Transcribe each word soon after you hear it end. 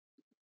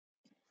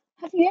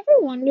Have you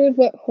ever wondered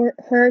what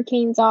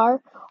hurricanes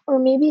are, or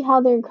maybe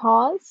how they're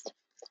caused?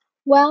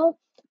 Well,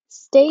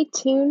 stay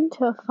tuned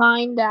to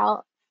find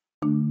out.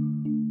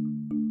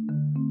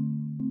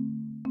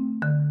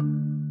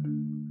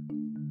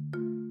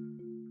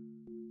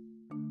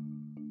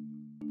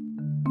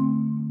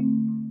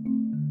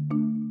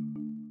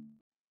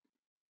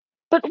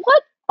 But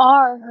what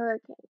are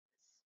hurricanes?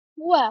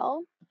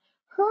 Well,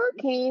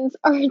 hurricanes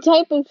are a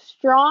type of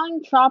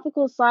strong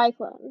tropical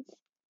cyclones.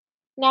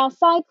 Now,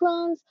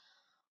 cyclones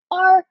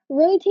are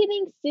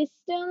rotating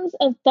systems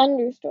of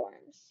thunderstorms.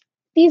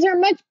 These are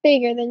much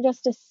bigger than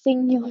just a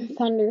singular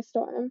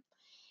thunderstorm.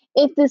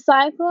 If the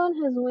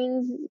cyclone has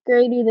winds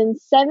greater than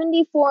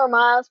 74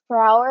 miles per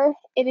hour,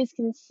 it is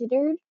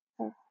considered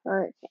a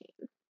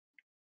hurricane.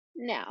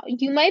 Now,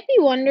 you might be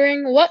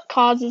wondering what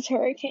causes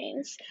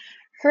hurricanes.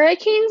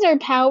 Hurricanes are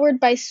powered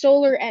by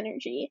solar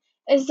energy.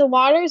 As the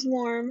water is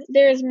warm,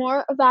 there is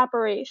more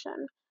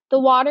evaporation. The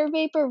water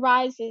vapor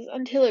rises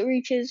until it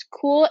reaches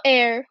cool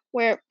air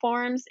where it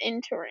forms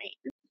into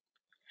rain.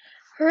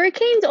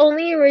 Hurricanes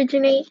only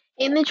originate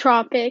in the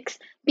tropics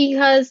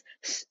because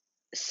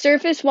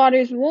surface water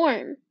is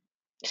warm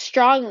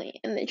strongly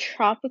in the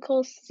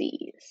tropical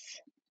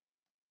seas.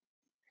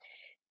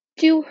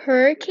 Do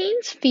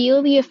hurricanes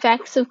feel the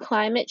effects of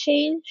climate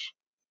change?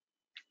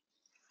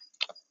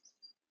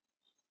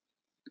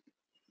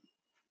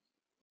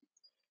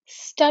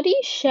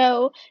 Studies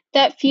show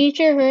that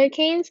future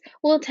hurricanes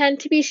will tend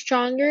to be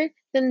stronger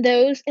than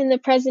those in the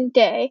present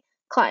day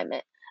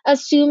climate,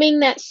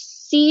 assuming that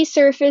sea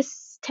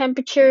surface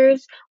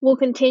temperatures will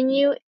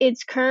continue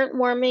its current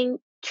warming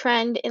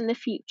trend in the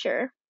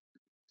future.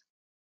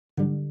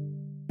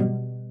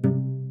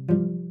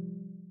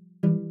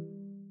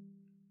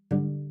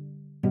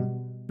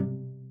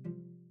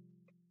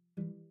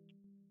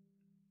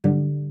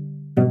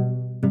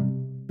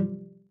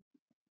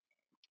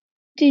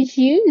 Did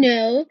you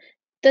know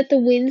that the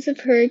winds of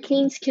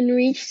hurricanes can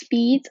reach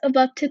speeds of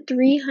up to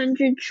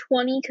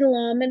 320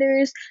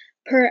 kilometers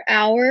per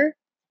hour?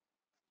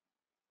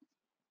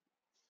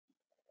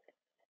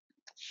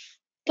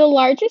 The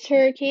largest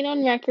hurricane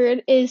on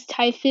record is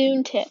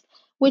Typhoon Tip,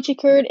 which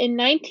occurred in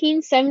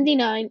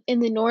 1979 in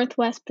the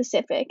Northwest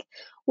Pacific,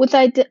 with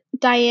a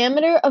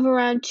diameter of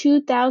around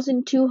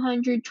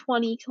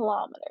 2,220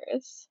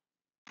 kilometers.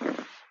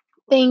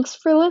 Thanks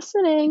for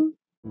listening.